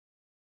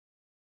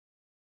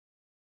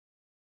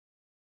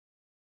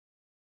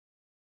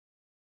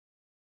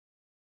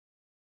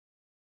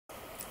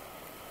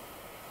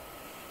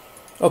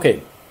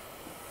Okay,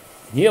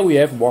 here we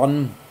have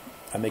one,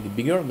 I make it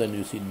bigger, then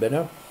you see it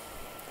better.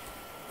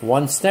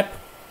 One step,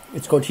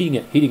 it's called heating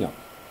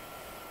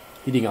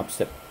up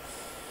step.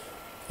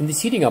 In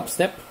this heating up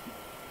step,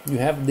 you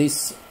have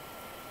this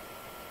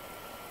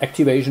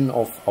activation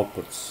of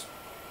outputs.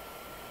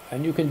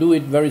 And you can do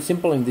it very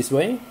simple in this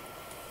way.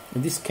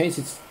 In this case,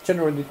 it's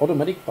generated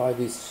automatic by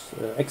this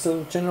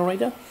Excel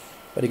generator,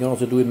 but you can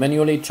also do it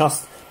manually,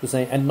 just to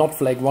say and not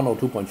flag 1 or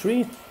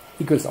 2.3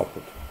 equals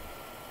output.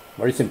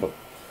 Very simple.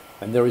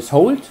 And there is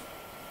hold.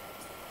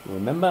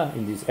 Remember,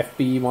 in this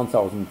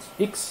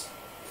FB1000X,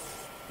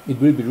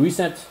 it will be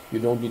reset. You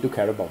don't need to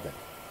care about that.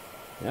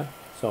 Yeah.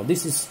 So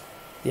this is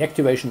the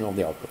activation of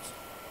the outputs.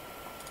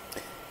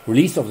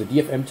 Release of the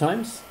DFM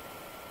times.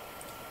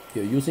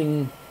 You're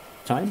using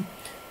time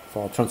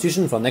for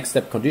transition for next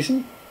step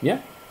condition.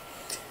 Yeah.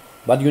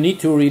 But you need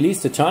to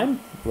release the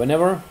time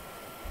whenever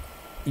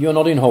you're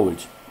not in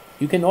hold.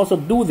 You can also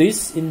do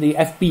this in the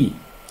FB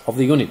of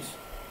the unit.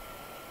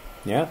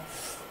 Yeah.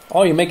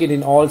 Or you make it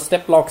in all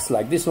step blocks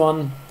like this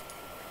one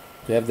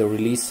to have the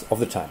release of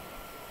the time.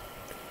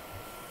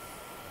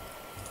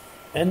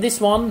 And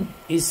this one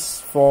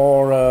is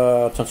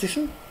for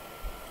transition.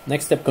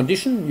 Next step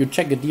condition, you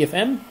check the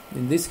DFM.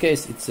 In this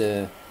case, it's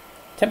a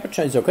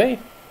temperature is okay.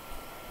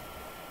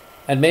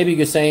 And maybe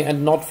you say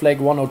and not flag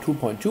 1 or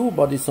 2.2,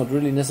 but it's not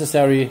really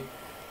necessary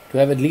to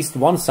have at least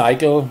one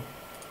cycle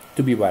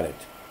to be valid.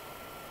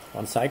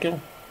 One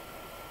cycle.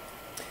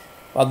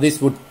 But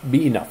this would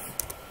be enough.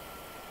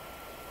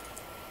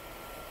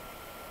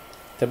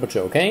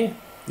 Temperature okay.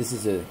 This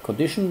is a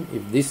condition.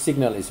 If this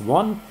signal is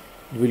 1,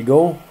 it will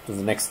go to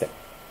the next step.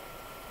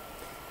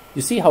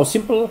 You see how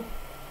simple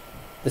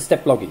the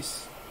step block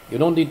is. You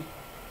don't need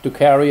to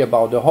carry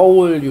about the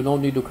hold. You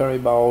don't need to carry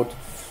about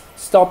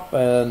stop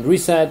and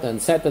reset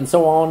and set and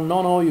so on.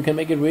 No, you can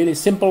make it really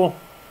simple.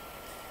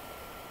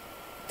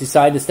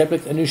 Decide the step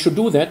blocks, and you should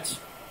do that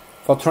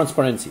for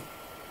transparency.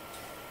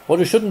 What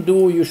you shouldn't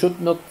do, you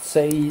should not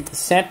say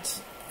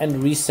set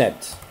and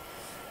reset.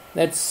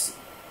 That's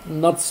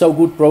not so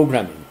good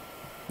programming.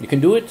 You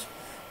can do it,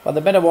 but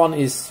the better one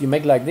is you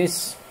make like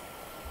this,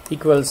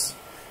 equals,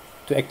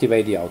 to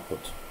activate the output.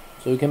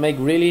 So you can make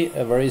really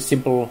a very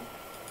simple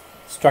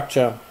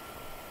structure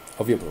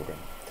of your program.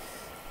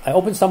 I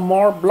open some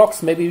more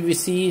blocks. Maybe we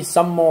see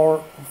some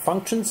more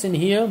functions in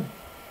here.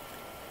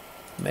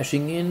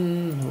 Meshing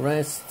in,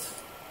 rest.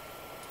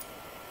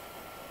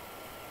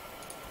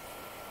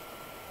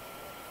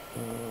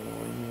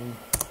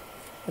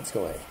 Let's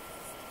go ahead.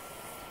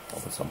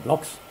 Open some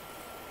blocks.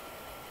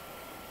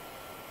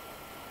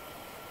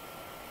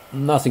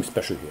 Nothing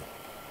special here.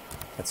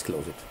 Let's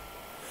close it.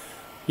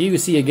 Here you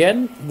see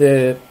again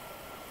the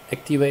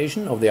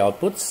activation of the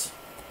outputs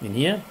in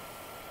here.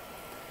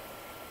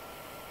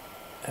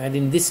 And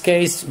in this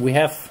case we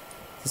have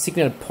the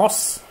signal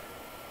POS,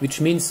 which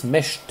means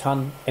mesh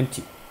ton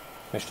empty.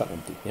 Mesh ton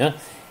empty. Yeah.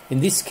 In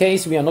this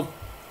case we are not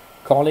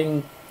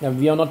calling,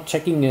 we are not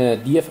checking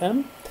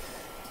DFM,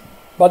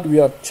 but we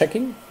are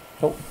checking.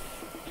 Oh,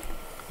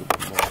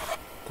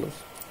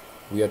 close.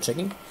 We are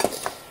checking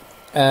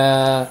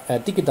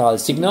a digital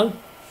signal,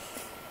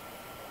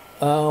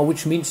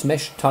 which means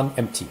mesh ton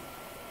empty.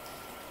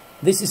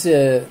 This is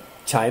a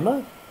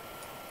timer.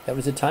 There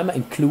is a timer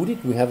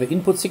included. We have an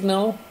input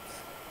signal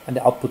and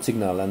the output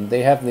signal, and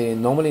they have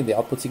normally the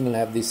output signal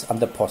have this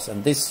under POS,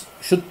 and this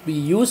should be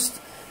used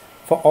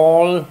for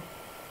all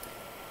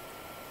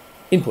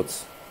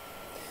inputs.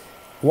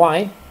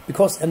 Why?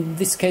 Because in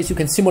this case you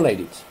can simulate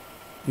it.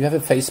 You have a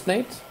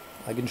faceplate.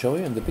 I can show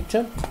you in the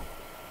picture.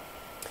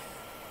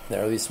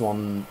 There is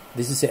one.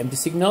 This is the empty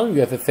signal. You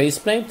have a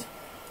faceplate,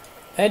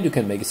 and you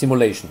can make a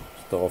simulation.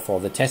 So for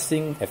the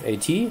testing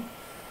FAT, you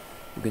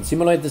can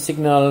simulate the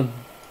signal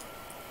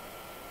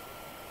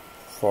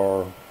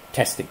for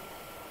testing.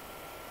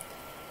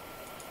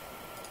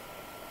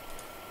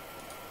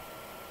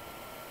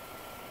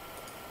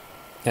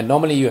 And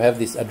normally you have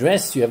this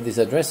address. You have this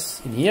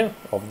address in here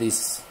of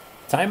this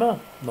timer.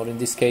 Not in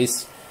this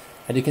case.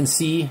 And you can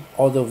see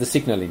all of the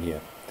signal in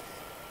here.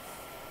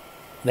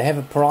 They have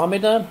a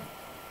parameter,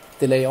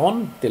 delay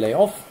on, delay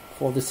off,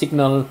 for the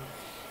signal,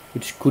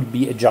 which could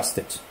be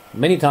adjusted.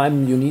 Many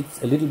times you need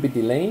a little bit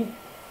delay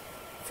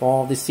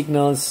for the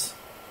signals,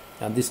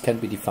 and this can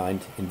be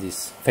defined in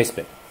this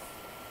faceplate.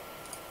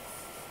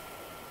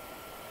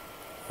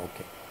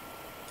 Okay.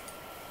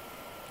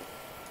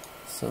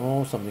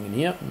 So something in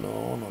here.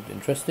 No, not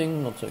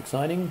interesting, not so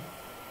exciting.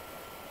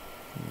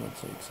 Not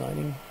so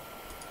exciting.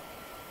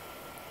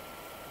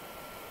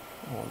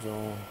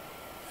 Also,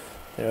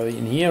 there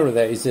in here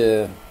there is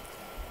a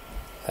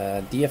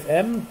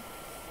DFM,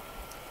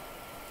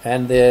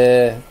 and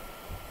the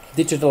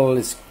digital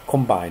is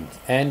combined,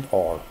 and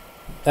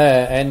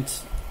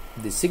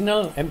the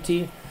signal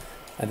empty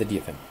and the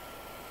DFM.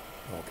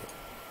 Okay,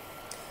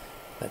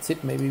 that's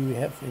it. Maybe we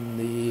have in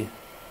the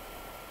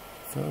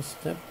first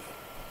step.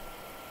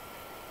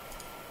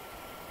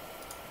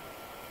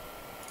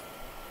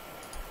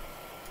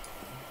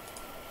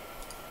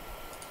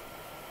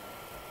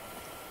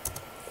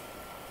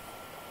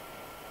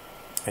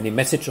 any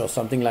message or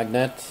something like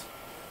that.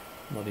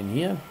 Not in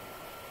here.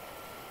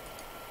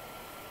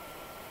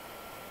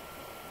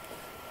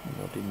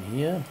 Not in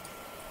here.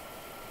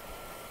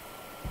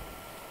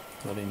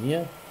 Not in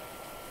here.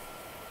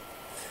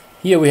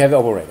 Here we have an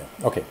operator.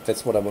 Okay,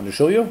 that's what I want to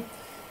show you.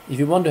 If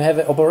you want to have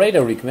an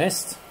operator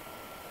request,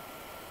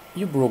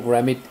 you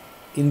program it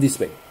in this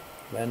way.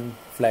 Then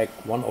flag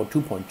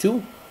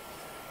 102.2,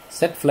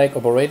 set flag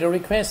operator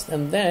request,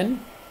 and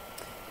then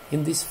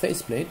in this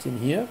faceplate in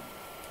here,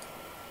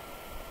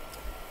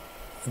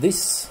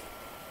 this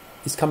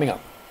is coming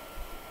up.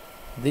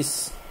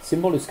 This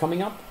symbol is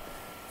coming up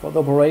for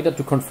the operator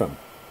to confirm.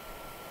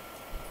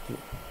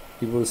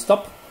 It will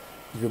stop.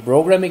 If you're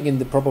programming in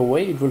the proper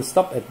way, it will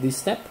stop at this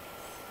step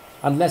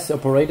unless the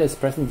operator is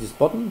pressing this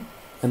button,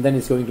 and then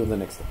it's going to the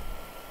next step.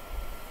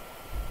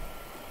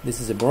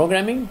 This is a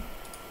programming.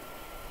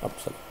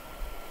 Oops, sorry.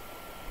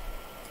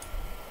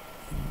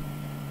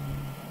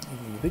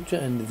 Picture,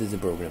 and this is a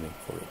programming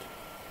for it.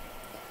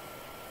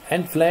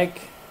 And flag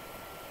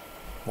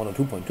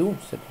 102.2,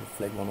 set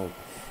flag 10.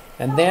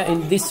 And there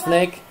in this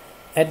flag,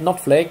 add not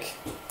flag,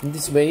 in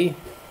this way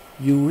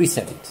you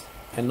reset it.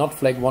 And not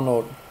flag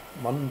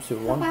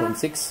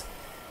 101.6,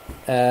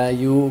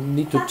 you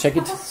need to check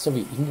it. So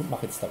wie, ich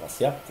mache jetzt da was,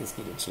 ja? Das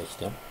geht jetzt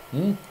schlecht, ja?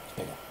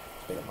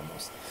 Später machen wir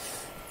es.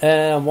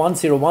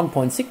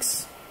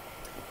 101.6,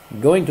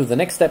 going to the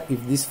next step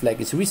if this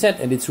flag is reset,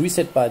 and it's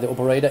reset by the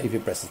operator if you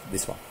press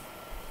this one.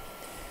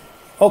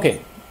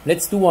 Okay,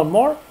 let's do one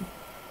more.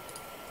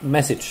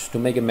 Message, to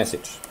make a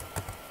message.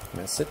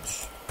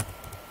 Message.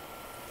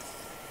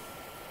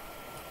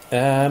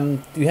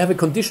 You have a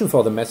condition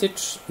for the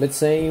message. Let's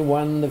say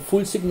when the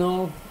full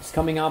signal is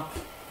coming up,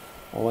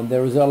 or when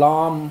there is an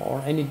alarm,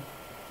 or any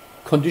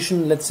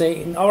condition. Let's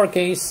say in our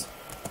case,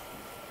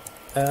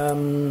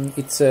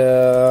 it's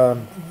a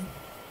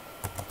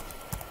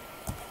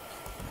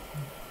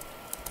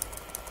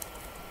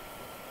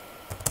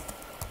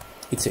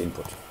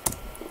input.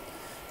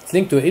 It's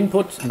linked to an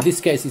input. In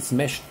this case, it's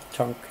mesh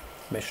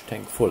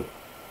tank full.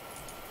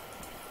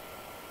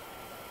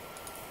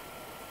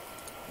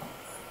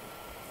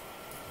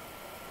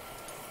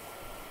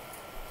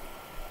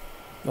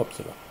 Oops,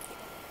 no,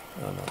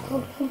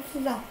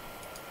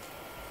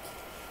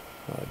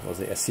 it was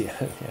a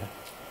SCL, yeah.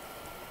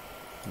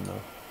 No.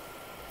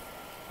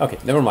 Okay,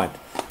 never mind.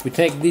 We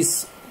take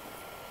this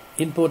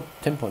input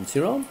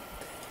 10.0,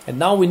 and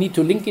now we need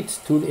to link it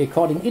to the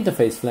according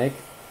interface flag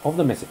of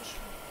the message.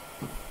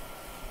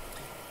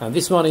 And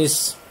this one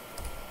is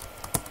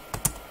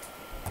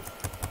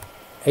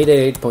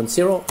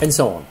 888.0 and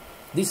so on.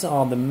 These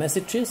are the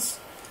messages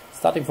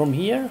starting from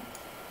here,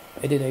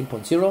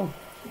 888.0,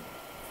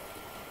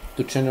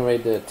 to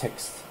generate the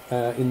text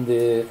in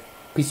the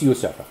PCU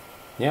server.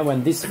 Yeah,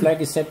 when this flag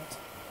is set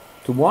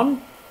to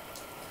 1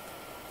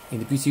 in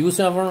the PCU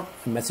server,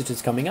 the message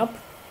is coming up.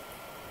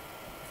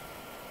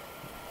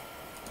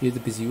 Here the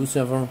PCU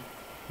server,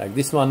 like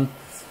this one,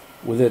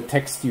 with a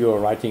text you are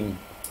writing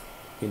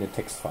in a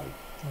text file.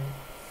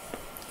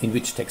 In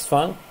which text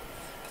file?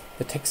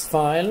 The text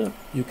file,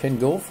 you can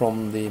go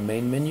from the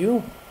main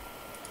menu,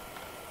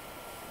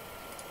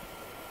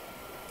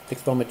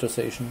 text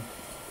parameterization,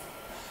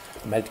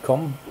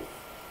 Meltcom,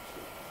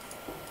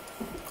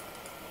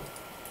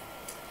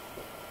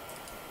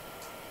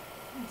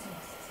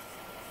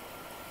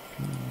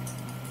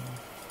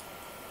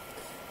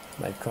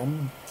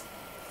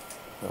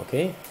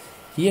 okay.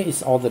 Here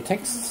is all the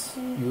texts.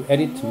 You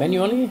edit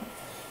manually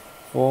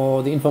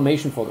for the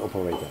information for the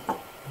operator.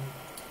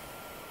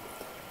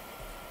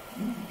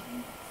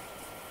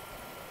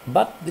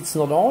 But it's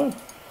not all.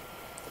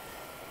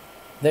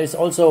 There is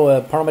also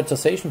a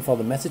parameterization for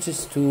the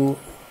messages to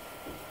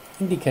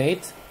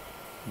indicate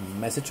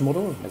message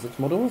module,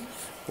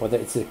 whether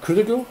it's a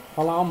critical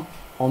alarm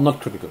or not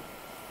critical.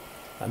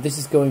 And this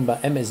is going by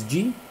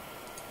MSG.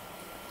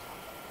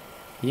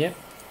 Here,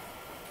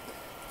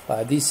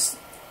 by these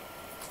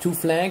two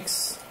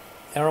flags,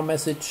 error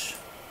message.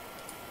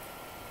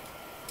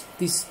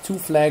 These two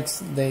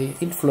flags, they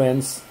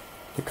influence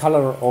the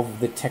color of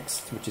the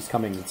text which is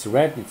coming. It's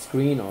red, it's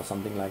green, or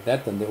something like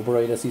that. Then the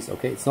operator sees,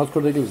 okay, it's not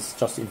critical, it's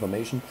just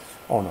information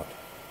or not.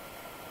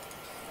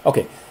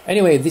 Okay,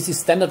 anyway, this is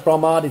standard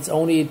Braumat. It's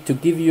only to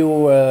give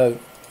you an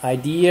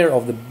idea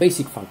of the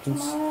basic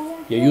functions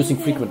you're using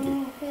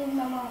frequently.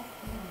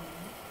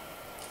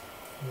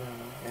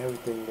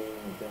 Everything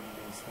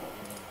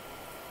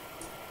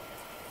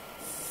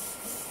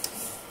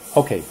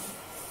okay,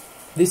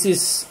 this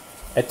is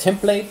a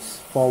template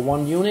for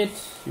one unit.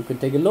 You can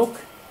take a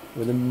look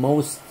with the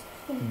most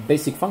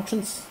basic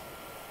functions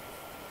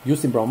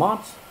used in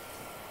Braumat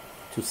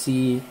to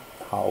see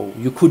how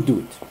you could do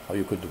it.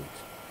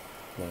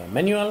 The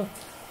manual,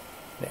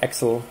 the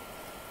Excel,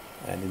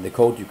 and in the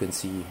code you can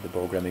see the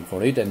programming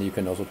for it, and you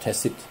can also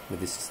test it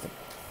with the system.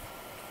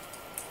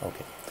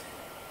 Okay.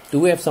 Do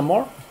we have some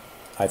more?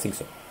 I think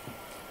so.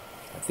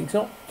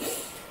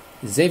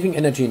 Saving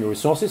energy and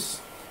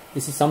resources.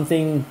 This is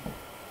something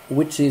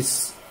which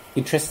is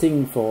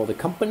interesting for the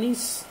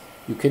companies.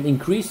 You can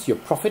increase your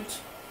profit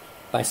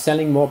by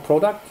selling more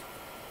product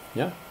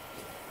yeah,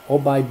 or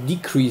by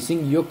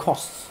decreasing your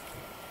costs.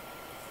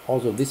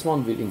 Also, this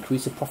one will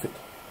increase the profit,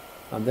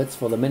 and that's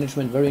for the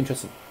management very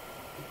interesting,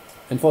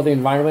 and for the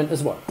environment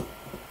as well.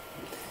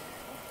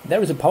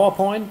 There is a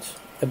PowerPoint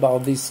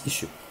about this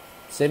issue: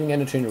 saving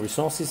energy and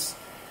resources.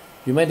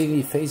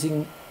 Humanity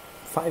facing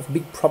 5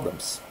 big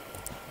problems: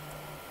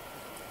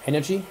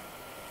 energy,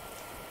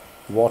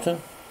 water,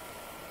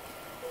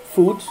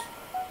 food,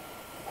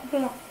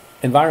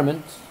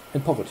 environment,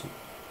 and poverty.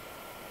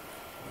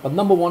 But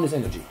number one is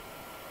energy.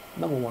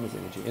 Number one is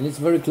energy, and it's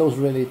very close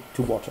related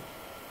to water.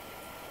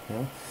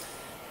 Yeah?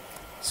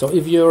 So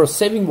if you're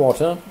saving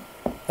water,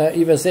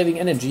 if you're saving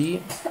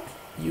energy,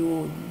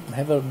 you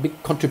have a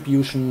big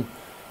contribution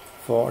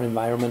for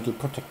environmental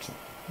protection.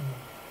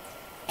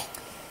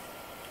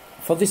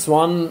 For this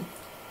one,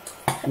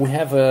 we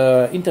have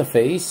an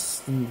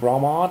interface in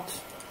Braumat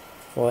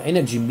for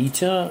energy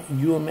meter.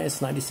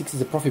 UMS 96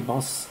 is a profit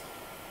bus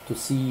to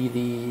see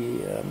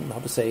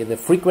the the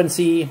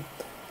frequency,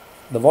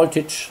 the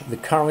voltage, the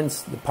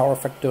currents, the power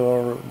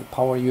factor, the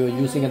power you're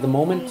using at the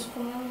moment.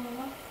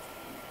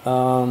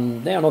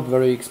 They are not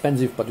very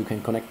expensive, but you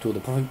can connect to the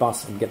profit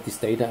bus and get this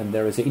data, and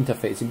there is an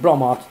interface in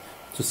Braumat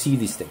to see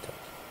this data.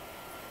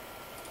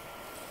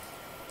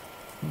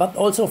 But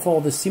also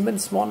for the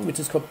Siemens one, which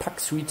is called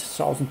PAX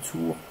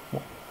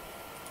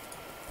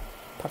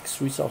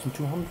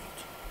 3200,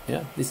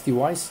 yeah, this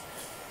device.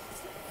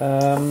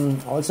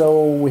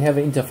 Also, we have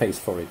an interface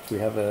for it. We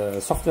have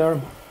a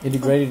software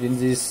integrated in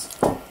this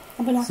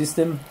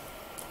system.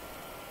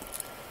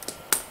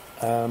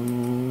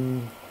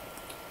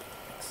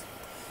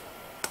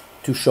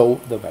 To show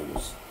the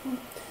values.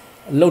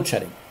 Load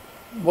shedding.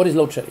 What is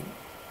load shedding?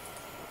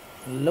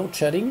 Load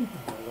shedding.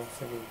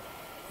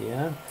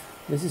 Yeah,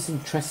 this is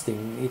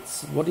interesting.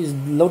 It's what is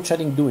load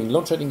shedding doing?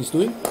 Load shedding is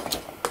doing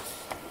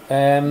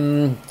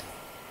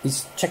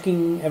is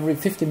checking every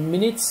 15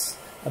 minutes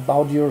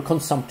about your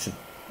consumption,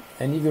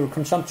 and if your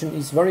consumption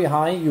is very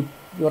high, you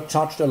are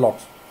charged a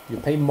lot. You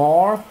pay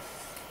more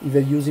if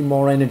you're using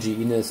more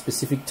energy in a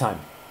specific time.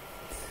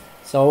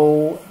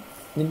 So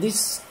in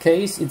this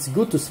case, it's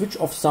good to switch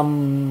off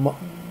some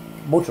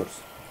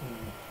motors.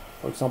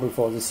 For example,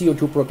 for the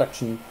CO2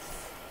 production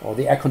or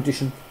the air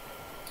condition.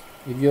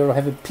 If you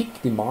have a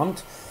peak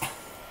demand,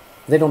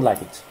 they don't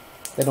like it.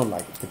 They don't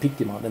like it, the peak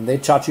demand, and they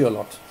charge you a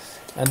lot.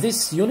 And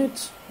this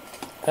unit,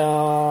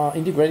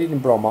 integrated in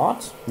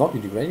Braumat, not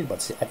integrated,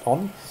 but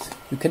add-on,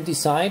 you can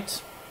decide.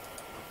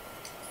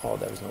 Oh,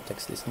 there is no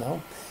text list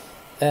now.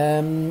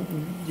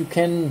 You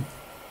can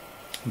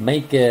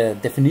make a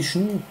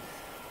definition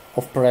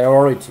of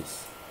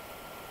priorities.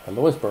 The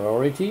lowest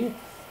priority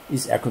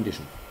is air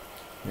condition.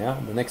 Yeah,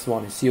 the next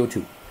one is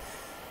CO2.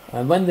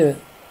 And when the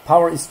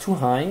power is too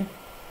high,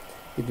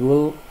 it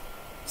will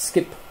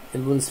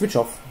switch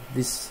off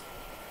these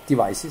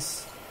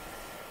devices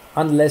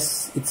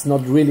unless it's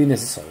not really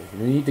necessary.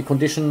 You need the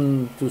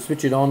condition to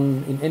switch it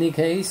on in any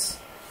case.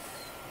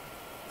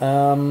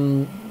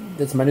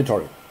 That's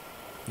mandatory.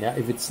 Yeah,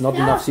 if it's not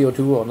enough CO2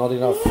 or not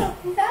enough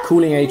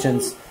cooling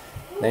agents,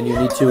 then you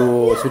need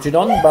to switch it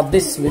on. But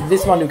with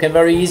this one, you can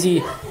very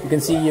easy. You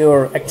can see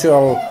your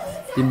actual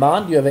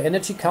demand. You have an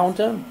energy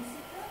counter.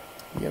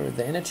 Here is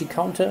the energy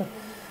counter,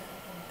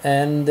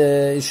 and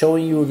it's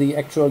showing you the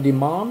actual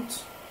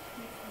demand.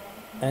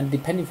 And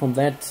depending from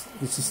that,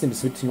 the system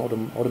is switching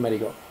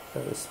automatically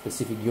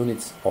specific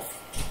units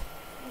off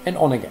and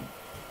on again.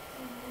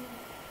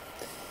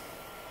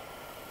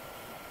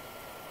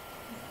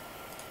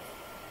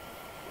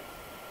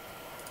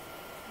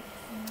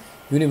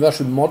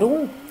 Universal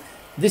module.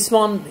 This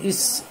one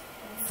is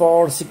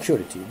for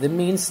security. That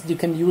means you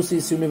can use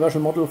this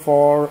universal module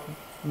for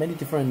many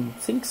different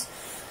things.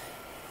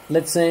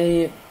 Let's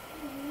say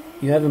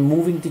you have a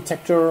moving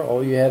detector,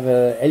 or you have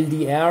a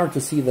LDR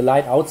to see the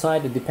light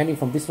outside, and depending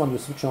from this one, you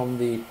switch on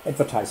the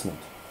advertisement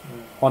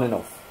on and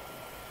off.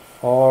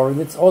 Or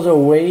it's also a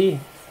way,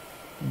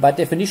 by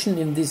definition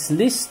in this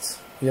list,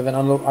 you have an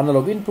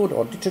analog input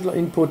or digital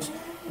input,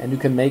 and you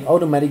can make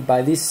automatic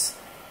by this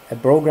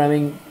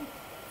programming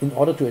in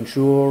order to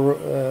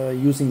ensure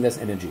using less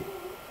energy.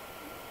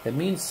 That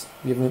means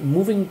we have a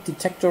moving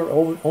detector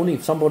only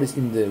if somebody's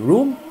in the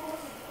room,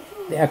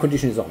 the air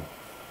conditioner is on.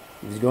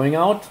 If it's going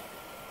out,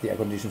 the air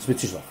conditioner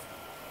switches off.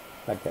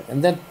 Like that.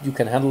 And then you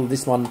can handle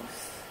this one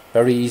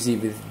very easy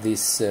with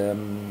this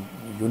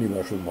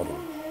universal model.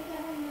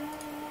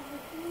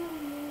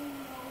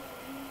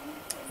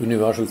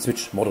 Universal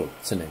switch model,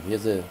 it's the name.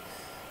 Here's a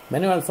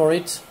manual for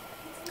it.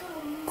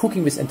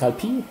 Cooking with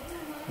enthalpy.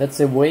 That's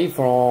a way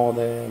for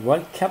the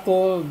wild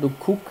cattle to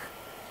cook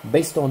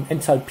based on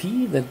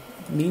enthalpy. That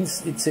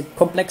means it's a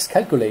complex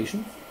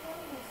calculation,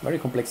 very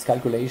complex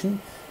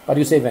calculation, but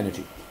you save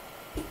energy.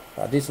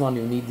 This one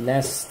you need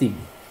less steam.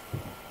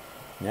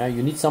 Yeah,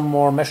 you need some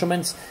more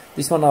measurements.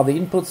 This one are the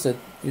inputs that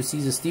you see: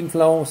 the steam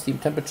flow, steam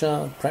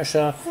temperature,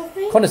 pressure,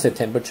 condensate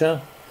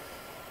temperature,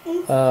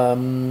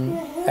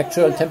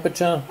 actual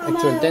temperature,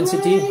 actual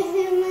density.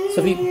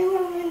 Sophie,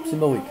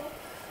 Simmerwick.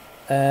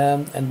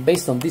 And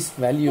based on these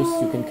values,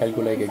 you can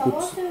calculate a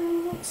good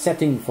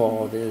setting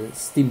for the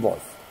steam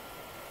valve.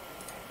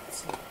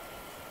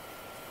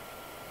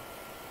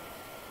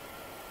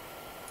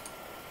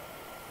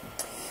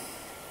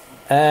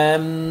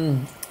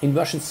 In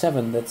version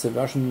 7, that's a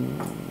version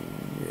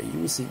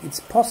you're using, it's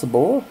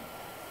possible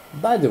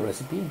by the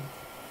recipe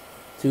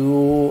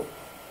to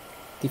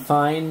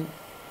define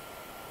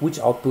which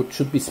output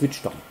should be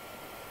switched on.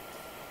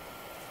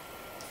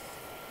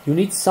 You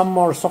need some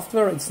more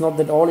software. It's not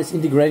that all is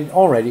integrated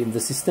already in the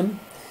system,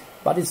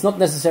 but it's not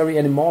necessary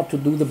anymore to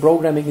do the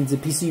programming in the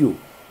PCU.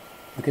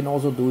 You can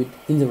also do it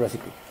in the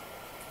recipe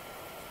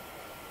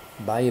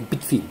by a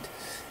bit field.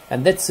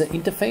 And that's the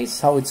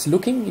interface, how it's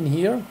looking in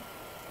here.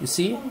 You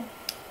see,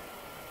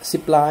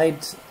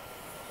 supplied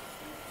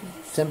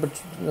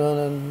temperature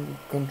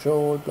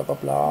control, blah blah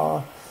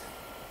blah.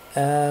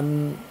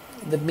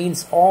 That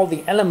means all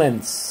the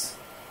elements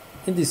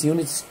in these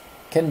units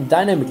can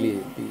dynamically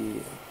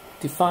be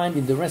defined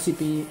in the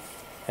recipe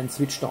and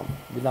switched on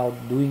without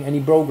doing any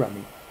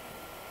programming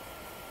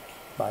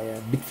by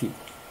a bit field.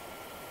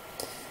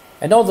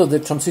 And also the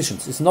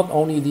transitions. It's not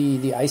only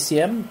the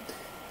ICM,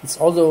 it's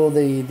also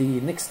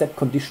the next step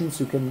conditions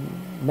you can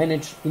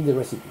manage in the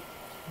recipe.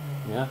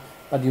 Yeah,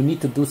 but you need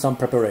to do some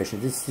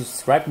preparation. This is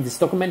described in this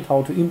document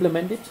how to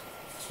implement it.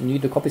 You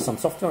need to copy some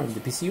software in the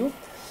PCU.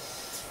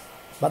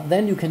 But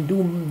then you can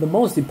do the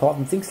most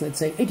important things, let's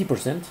say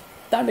 80%,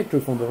 directly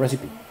from the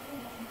recipe.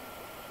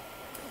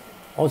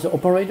 Also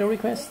operator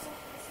request,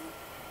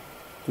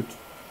 to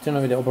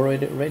generate the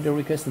operator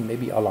request and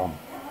maybe alarm.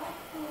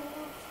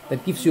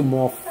 That gives you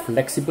more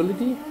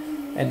flexibility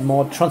and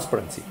more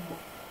transparency.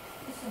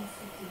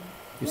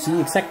 You see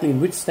exactly in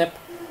which step,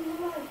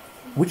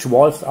 which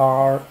valves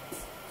are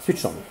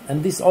switched on.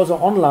 And this also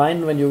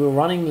online, when you're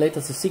running later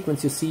the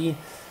sequence, you see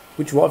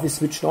which valve is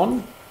switched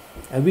on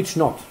and which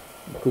not.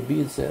 It could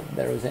be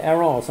there is an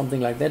error or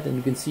something like that, and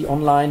you can see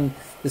online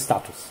the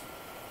status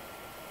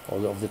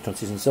also of the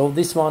transition. So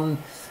this one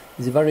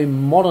is a very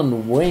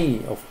modern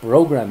way of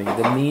programming.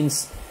 That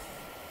means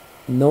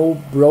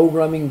no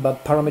programming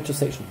but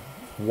parameterization.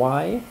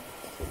 Why?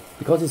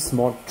 Because it's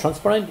more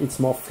transparent, it's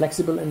more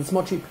flexible, and it's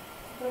more cheap.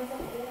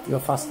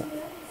 You're faster.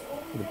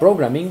 The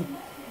programming,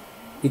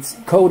 it's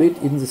coded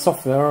in the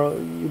software.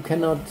 You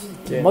cannot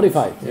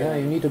modify it. Yeah,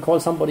 you need to call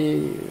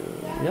somebody.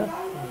 Yeah,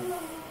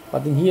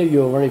 but in here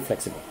you're very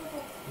flexible.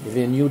 If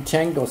you have a new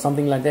tank or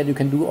something like that, you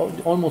can do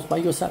almost by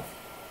yourself.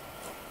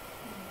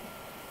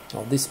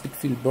 Now this bit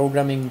field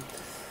programming,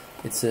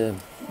 it's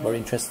very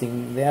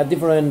interesting. There are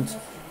different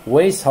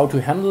ways how to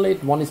handle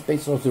it. One is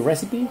based on the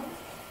recipe,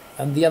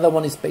 and the other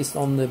one is based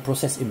on the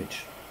process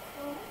image.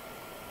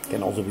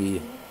 Can also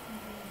be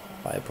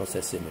by a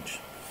process image.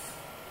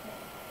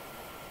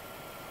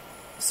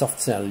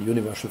 Soft cell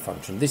universal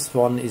function. This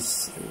one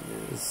is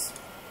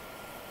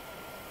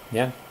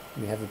yeah,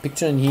 we have a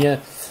picture in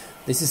here.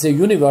 This is a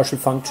universal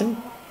function,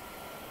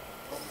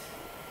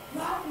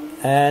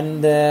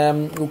 and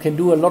you can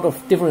do a lot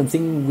of different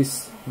things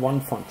with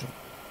one function.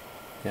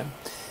 Yeah,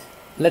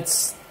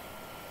 let's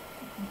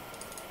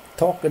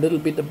talk a little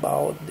bit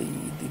about the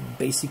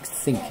basic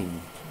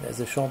thinking. There's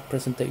a short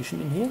presentation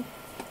in here.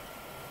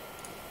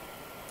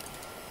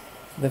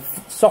 The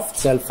soft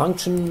cell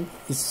function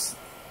is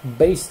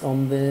based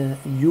on the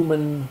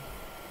human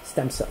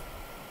stem cell.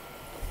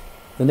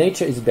 The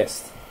nature is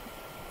best.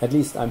 At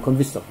least I'm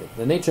convinced of it.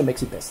 The nature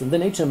makes it best. And the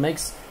nature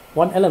makes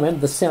one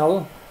element, the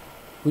cell,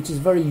 which is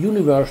very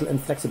universal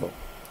and flexible.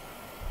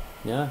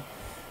 Yeah?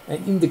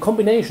 And in the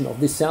combination of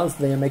these cells,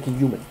 they are making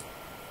human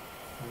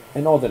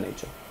and all the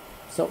nature.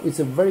 So it's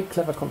a very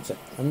clever concept.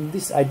 And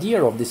this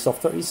idea of this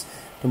software is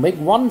to make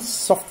one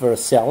software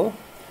cell,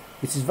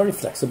 which is very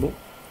flexible,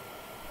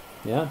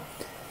 yeah,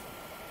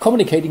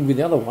 communicating with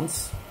the other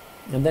ones,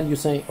 and then you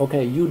say,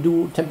 okay, you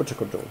do temperature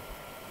control,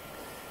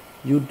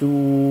 you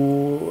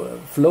do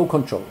flow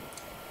control,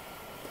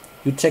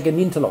 you check an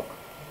interlock,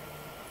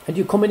 and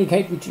you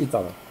communicate with each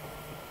other.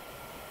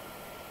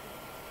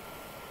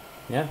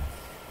 Yeah,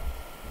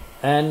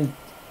 and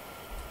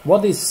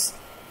what is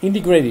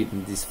integrated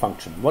in this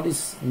function? What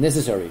is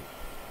necessary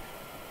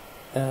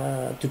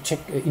to check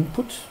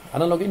input,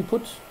 analog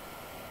input,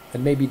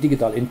 and maybe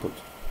digital input?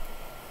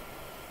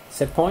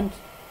 Set point.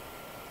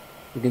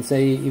 You can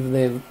say if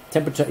the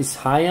temperature is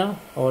higher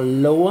or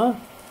lower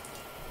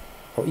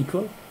or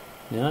equal,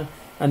 yeah,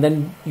 and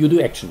then you do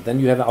action,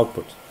 then you have an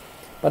output.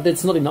 But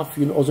that's not enough.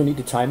 You also need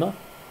a timer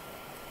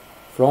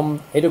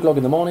from 8 o'clock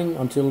in the morning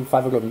until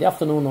 5 o'clock in the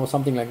afternoon or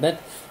something like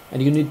that,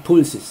 and you need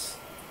pulses.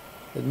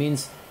 That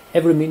means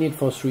every minute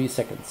for 3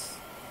 seconds,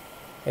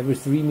 every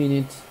 3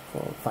 minutes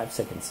for 5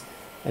 seconds,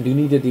 and you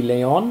need a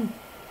delay on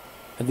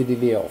and a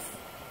delay off.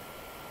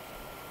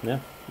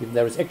 Yeah, if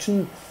there is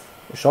action,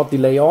 a short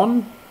delay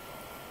on,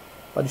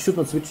 but it should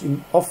not switch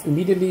off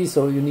immediately,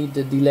 so you need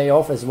the delay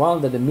off as well,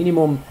 that the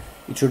minimum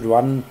it should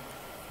run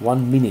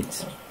 1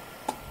 minute.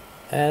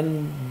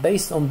 And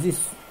based on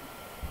this,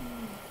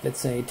 let's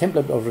say,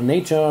 template of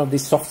nature,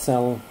 this soft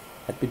cell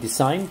had been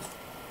designed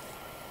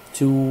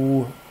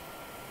to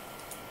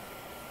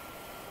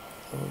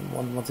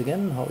once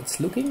again how it's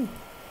looking.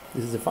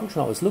 This is the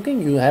function how it's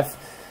looking. You have,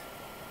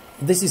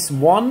 this is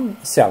one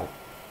cell,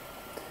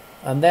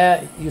 and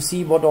there you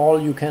see what all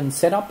you can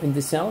set up in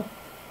this cell,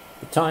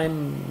 the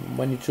time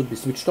when it should be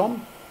switched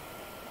on,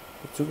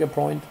 the trigger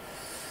point.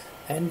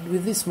 And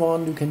with this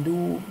one you can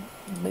do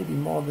maybe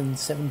more than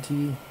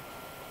 70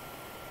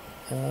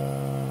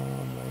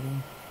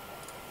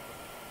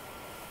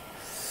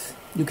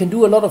 you can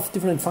do a lot of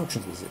different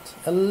functions with it.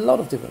 A lot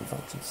of different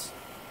functions.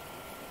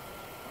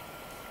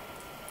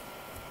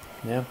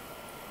 Yeah.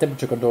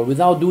 Temperature control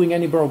without doing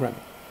any programming.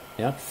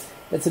 Yeah.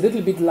 That's a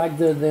little bit like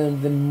the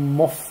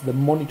MOF, the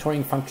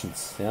monitoring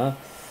functions. Yeah.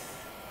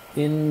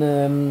 In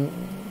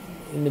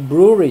the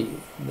brewery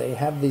they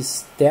have these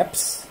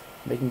steps,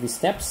 making these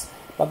steps,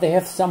 but they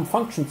have some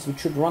functions which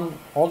should run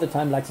all the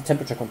time, like the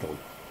temperature control.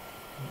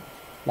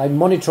 Like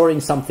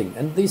monitoring something,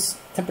 and this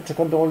temperature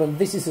control, and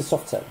this is a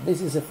soft cell.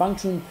 This is a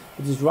function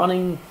which is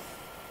running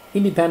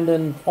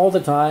independent all the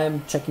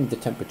time, checking the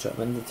temperature.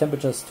 When the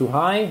temperature is too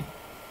high,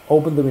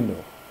 open the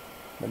window.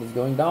 When it's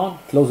going down,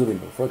 close the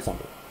window, for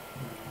example.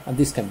 And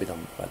this can be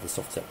done by the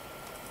soft cell.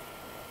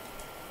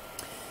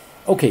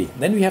 Okay,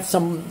 then we have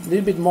some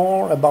little bit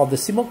more about the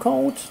symbol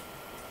code.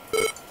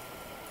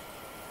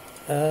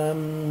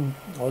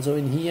 Also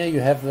in here you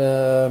have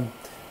the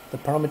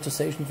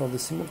parameterization for the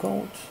symbol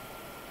code.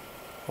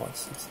 Oh,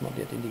 it's not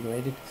yet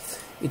integrated.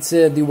 It's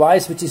a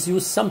device which is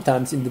used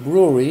sometimes in the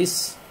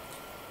breweries.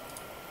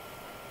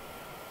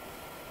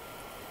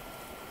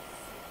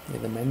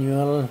 The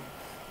manual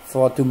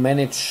to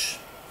manage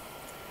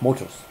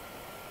motors.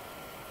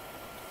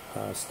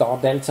 Star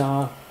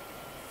delta,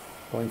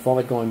 going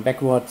forward, going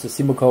backward. The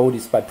symbol code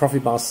is by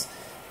Profibus,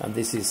 and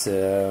this is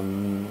a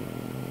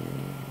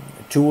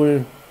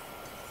tool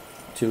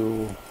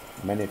to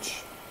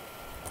manage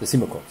the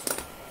symbol codes.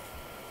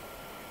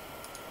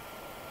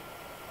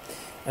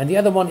 And the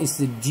other one is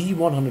the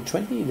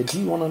G120. The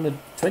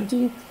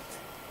G120,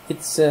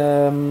 it's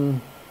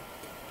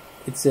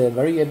a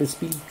variable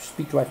speed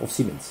drive of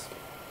Siemens.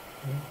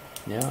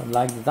 Yeah,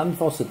 like the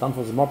Danfoss. The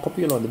Danfoss is more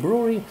popular in the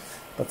brewery,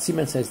 but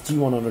Siemens has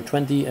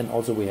G120, and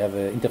also we have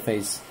an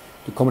interface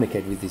to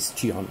communicate with this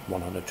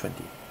G120.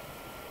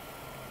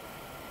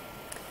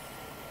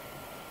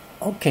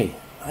 Okay,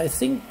 I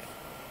think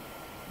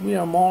we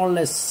are more or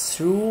less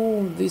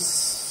through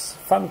these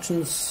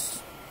functions.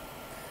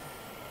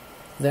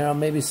 There are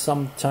maybe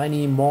some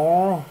tiny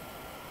more.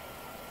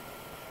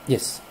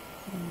 Yes,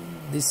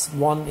 this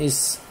one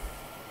is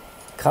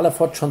color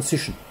for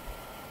transition.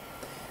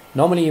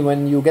 Normally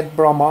when you get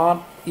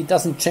Braumat, it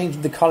doesn't change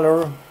the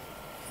color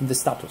in the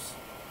status,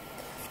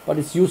 but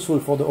it's useful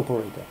for the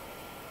operator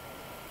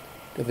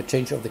to have a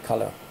change of the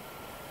color.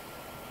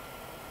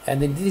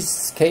 And in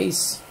this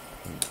case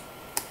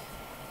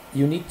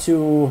you need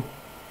to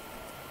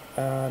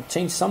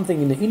change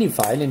something in the ini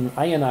file, in an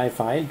ini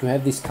file, to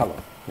have this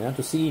color, yeah,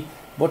 to see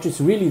what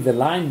is really the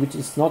line which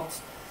is not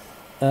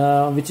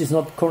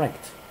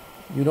correct.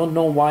 You don't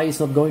know why it's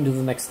not going to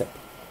the next step.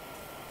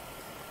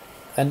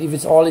 And if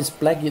it's all is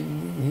black, you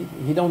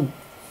don't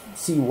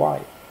see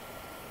why.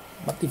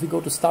 But if you go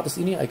to status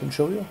ini, I can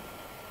show you.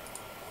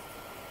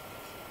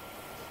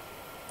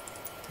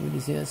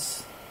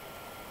 Yes.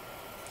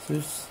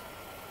 Sys.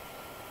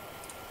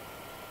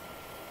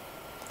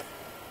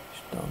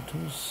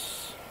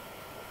 Status.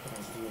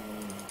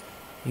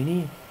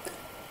 Ini.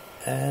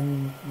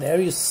 And there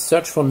you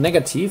search for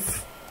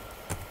negative.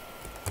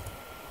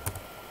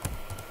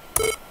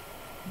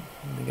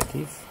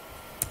 Negative.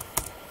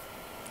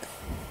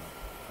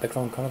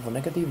 Background color for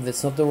negative.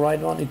 That's not the right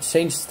one. It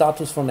changed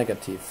status for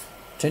negative.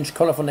 Change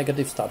color for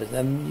negative status.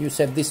 And you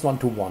set this one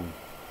to 1.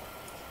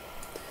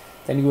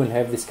 Then you will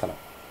have this color.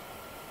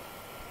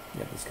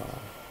 Yeah, this color.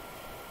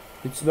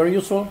 It's very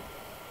useful. You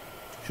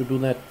should do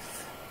that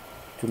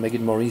to make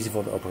it more easy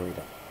for the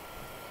operator.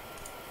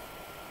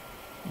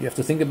 You have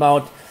to think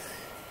about,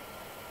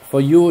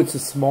 for you it's a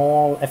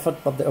small effort,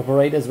 but the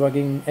operator is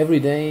working every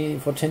day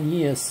for 10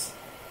 years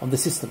on the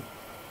system.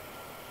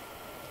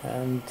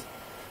 And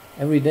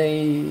every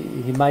day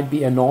he might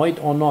be annoyed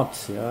or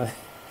not. Yeah?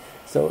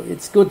 So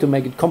it's good to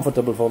make it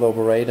comfortable for the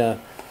operator.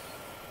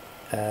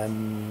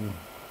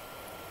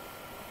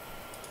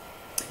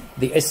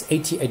 The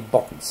S88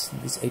 buttons.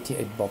 These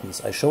 88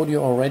 buttons I showed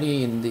you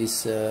already in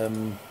this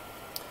image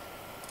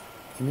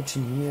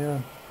in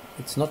here.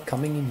 It's not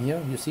coming in here,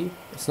 you see?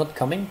 It's not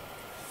coming.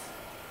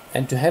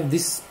 And to have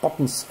these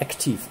buttons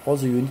active,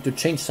 also you need to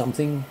change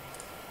something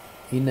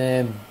in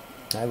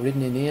I've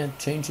written in here,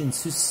 change in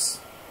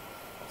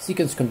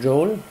sequence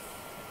control,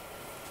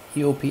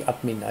 EOP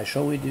admin. I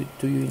show it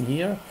to you in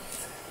here.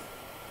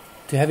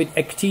 To have it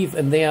active,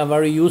 and they are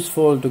very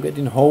useful to get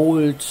in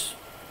hold,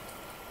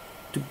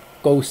 to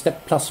go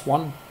step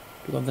 +1,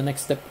 to go the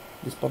next step.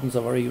 These buttons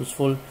are very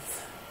useful.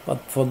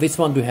 But for this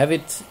one to have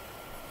it,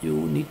 you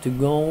need to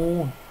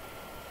go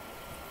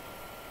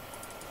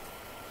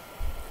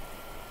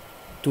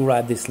to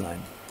write this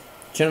line.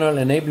 General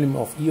enabling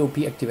of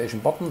EOP activation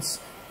buttons,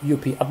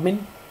 EOP admin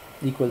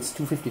equals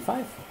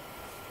 255,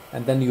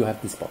 and then you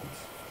have these buttons,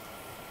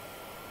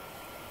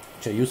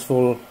 which are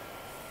useful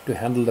to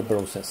handle the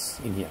process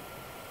in here,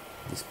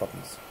 these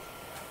buttons.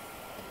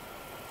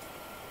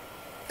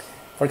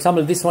 For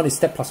example, this one is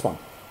step +1.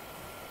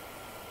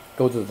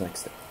 Go to the next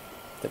step,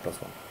 step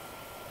 +1.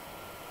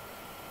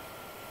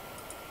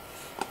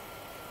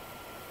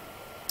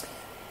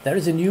 There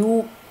is a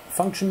new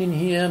function in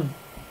here.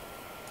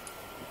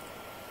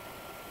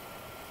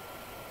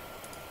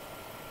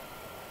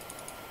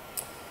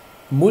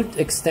 Mult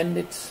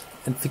extended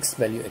and fixed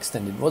value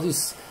extended. What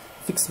is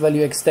fixed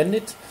value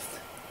extended?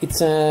 It's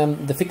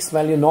the fixed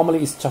value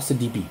normally is just a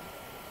dB.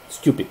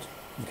 Stupid.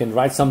 You can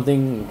write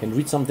something, you can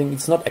read something.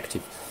 It's not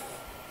active.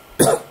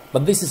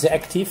 But this is an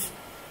active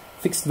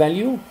fixed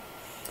value.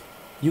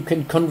 You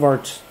can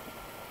convert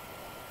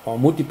or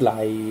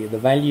multiply the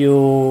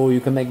value.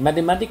 You can make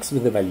mathematics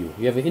with the value.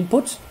 You have an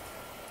input.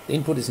 The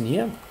input is in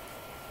here.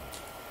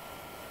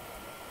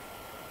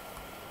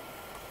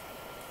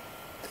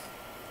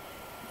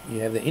 You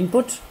have the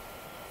input,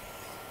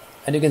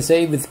 and you can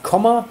say with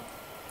comma,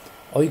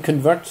 or you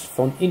convert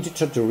from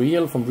integer to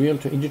real, from real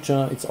to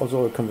integer. It's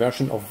also a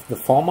conversion of the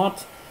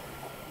format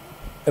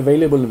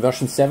available in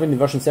version 7. In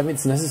version 7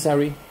 it's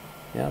necessary,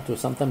 yeah, to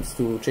sometimes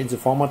to change the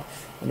format,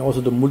 and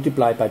also to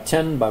multiply by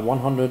 10, by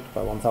 100,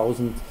 by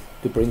 1000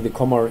 to bring the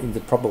comma in the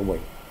proper way.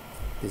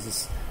 This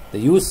is the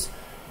use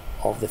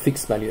of the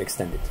fixed value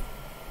extended.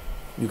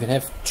 You can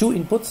have two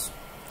inputs,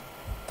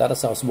 data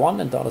source 1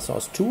 and data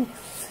source 2,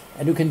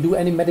 and you can do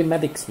any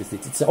mathematics with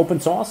it. It's open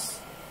source,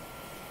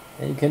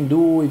 and you can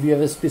do, if you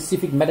have a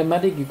specific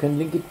mathematic, you can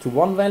link it to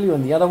one value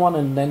and the other one,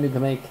 and then you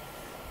can make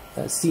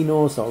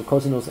sinus or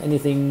cosinus,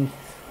 anything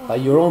by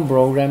your own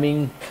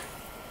programming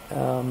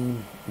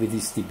with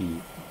this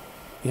dB.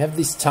 You have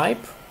this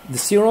type, the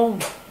 0,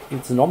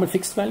 it's a normal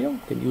fixed value.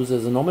 You can use it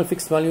as a normal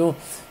fixed value.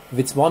 If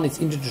it's 1, it's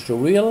integer to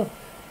real.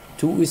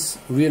 2 is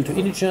real to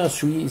integer.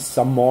 3 is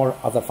some more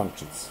other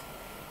functions.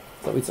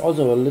 So it's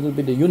also a little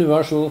bit a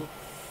universal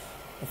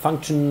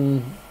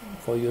function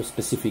for your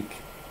specific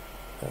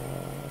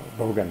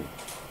programming.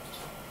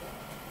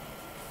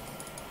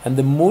 And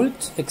the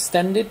mult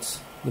extended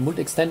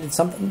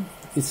something,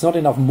 it's not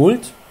enough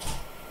mult.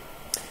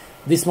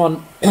 This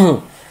one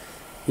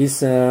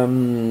is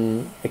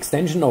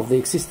extension of the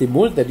existing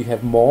mult, that you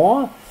have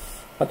more,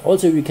 but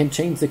also you can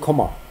change the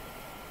comma.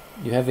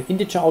 You have an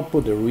integer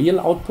output, a real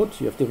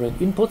output, you have different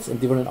inputs and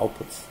different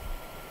outputs.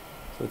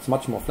 So it's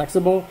much more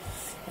flexible,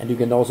 and you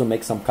can also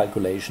make some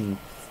calculation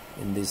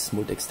in this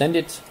mult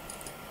extended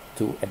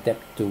to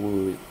adapt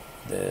to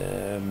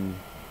the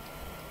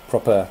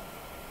proper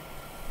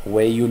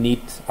way you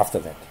need after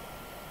that.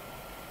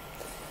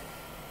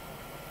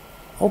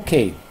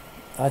 Okay,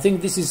 I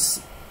think this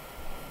is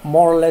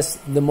more or less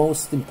the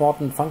most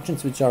important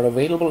functions which are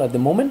available at the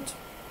moment.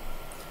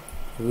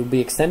 It will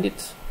be extended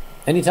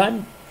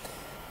anytime.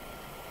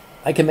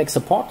 I can make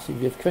support.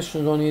 If you have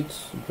questions on it,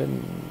 you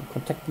can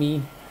contact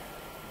me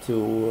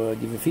to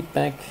give you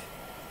feedback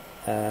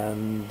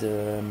and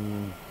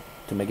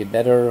to make it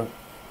better,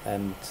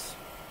 and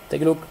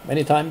take a look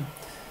anytime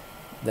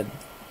that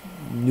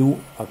new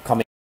are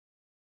coming.